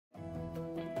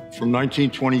From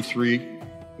 1923,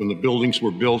 when the buildings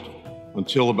were built,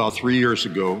 until about 3 years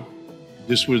ago,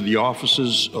 this was the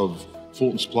offices of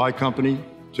Fulton Supply Company.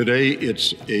 Today,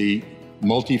 it's a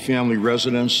multifamily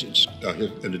residence. It's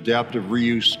an adaptive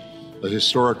reuse, a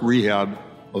historic rehab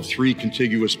of 3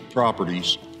 contiguous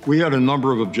properties. We had a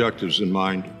number of objectives in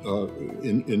mind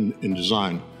in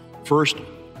design. First,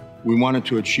 we wanted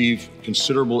to achieve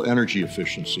considerable energy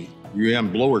efficiency. We ran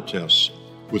blower tests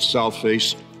with South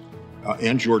Face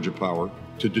and Georgia Power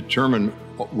to determine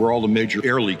where all the major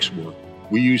air leaks were.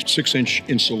 We used 6-inch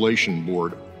insulation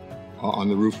board on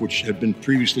the roof, which had been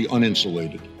previously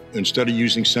uninsulated. Instead of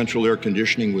using central air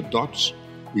conditioning with ducts,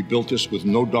 we built this with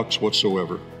no ducts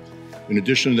whatsoever. In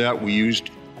addition to that, we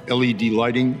used LED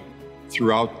lighting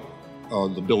throughout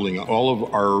the building. All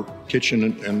of our kitchen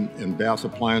and bath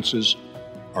appliances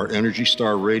are Energy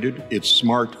Star rated. It's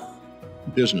smart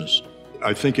business.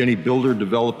 I think any builder,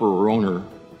 developer, or owner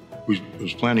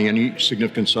who's planning any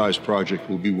significant size project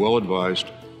will be well advised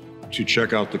to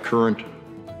check out the current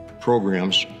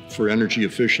programs for energy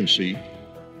efficiency,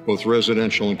 both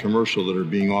residential and commercial, that are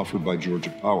being offered by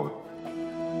Georgia Power.